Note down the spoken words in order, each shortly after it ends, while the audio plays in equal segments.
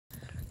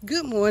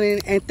Good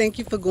morning, and thank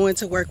you for going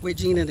to work with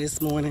Gina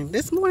this morning.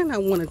 This morning I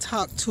want to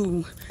talk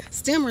to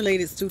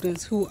STEM-related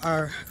students who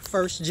are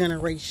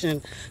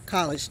first-generation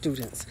college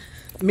students,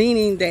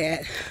 meaning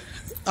that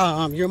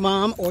your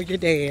mom or your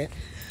dad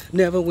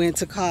never went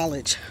to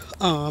college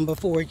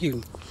before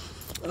you.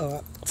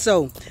 What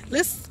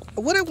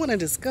I want to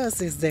discuss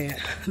is that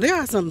there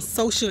are some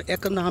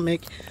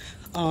socioeconomic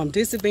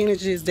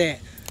disadvantages that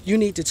you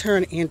need to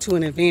turn into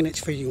an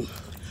advantage for you.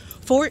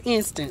 For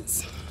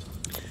instance,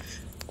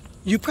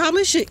 you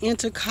probably should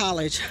enter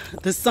college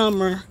the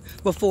summer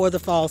before the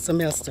fall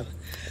semester.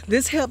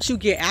 This helps you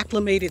get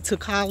acclimated to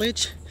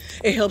college.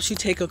 It helps you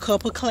take a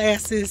couple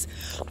classes,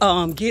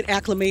 get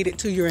acclimated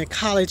to your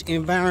college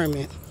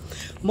environment.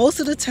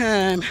 Most of the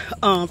time,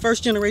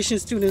 first generation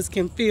students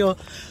can feel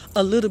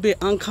a little bit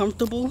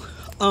uncomfortable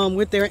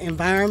with their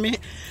environment.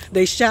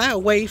 They shy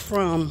away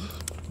from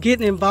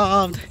getting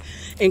involved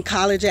in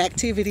college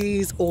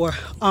activities or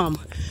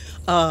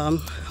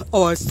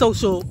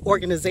social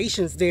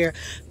organizations there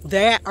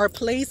that are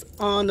placed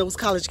on those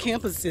college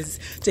campuses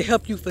to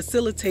help you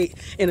facilitate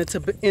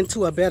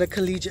into a better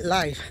collegiate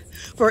life.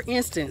 For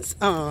instance,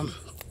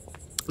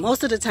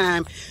 most of the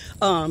time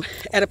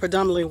at a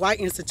predominantly white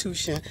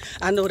institution,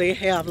 I know they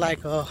have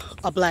like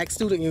a black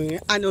student union.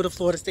 I know the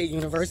Florida State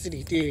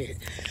University did,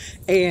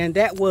 and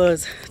that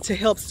was to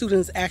help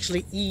students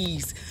actually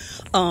ease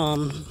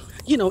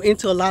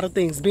into a lot of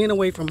things, being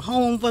away from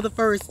home for the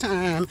first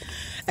time,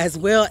 as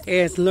well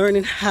as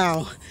learning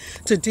how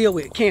to deal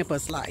with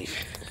campus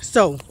life.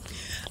 So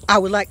I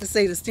would like to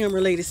say to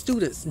STEM-related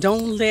students,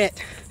 don't let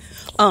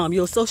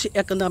your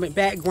socioeconomic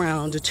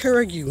background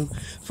deter you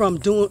from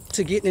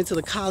getting into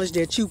the college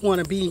that you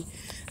want to be,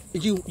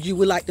 you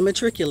would like to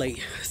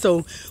matriculate.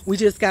 So we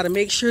just got to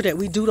make sure that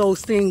we do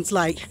those things.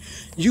 Like,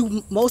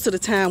 you most of the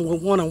time will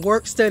want to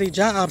work, study,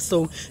 job,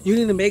 so you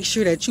need to make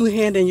sure that you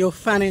hand in your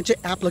financial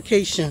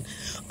application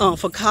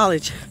for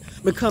college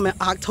becoming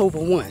October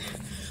 1.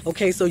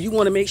 Okay, so you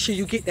want to make sure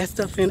you get that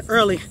stuff in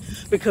early,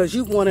 because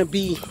you want to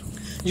be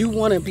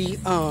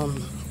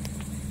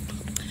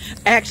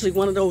actually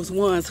one of those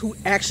ones who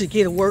actually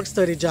get a work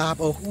study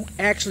job, or who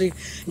actually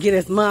get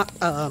as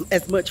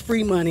much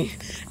free money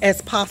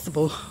as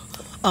possible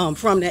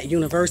from that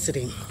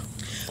university.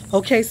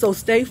 Okay, so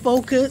stay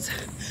focused.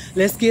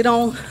 Let's get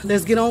on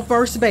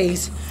first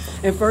base.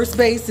 And first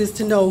base is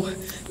to know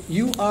if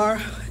you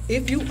are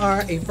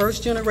a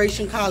first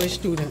generation college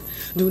student,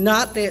 do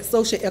not let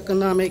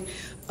socioeconomic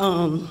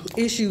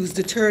issues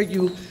deter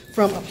you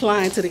from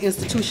applying to the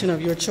institution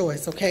of your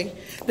choice. Okay,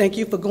 thank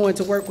you for going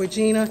to work with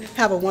Gina.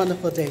 Have a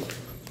wonderful day.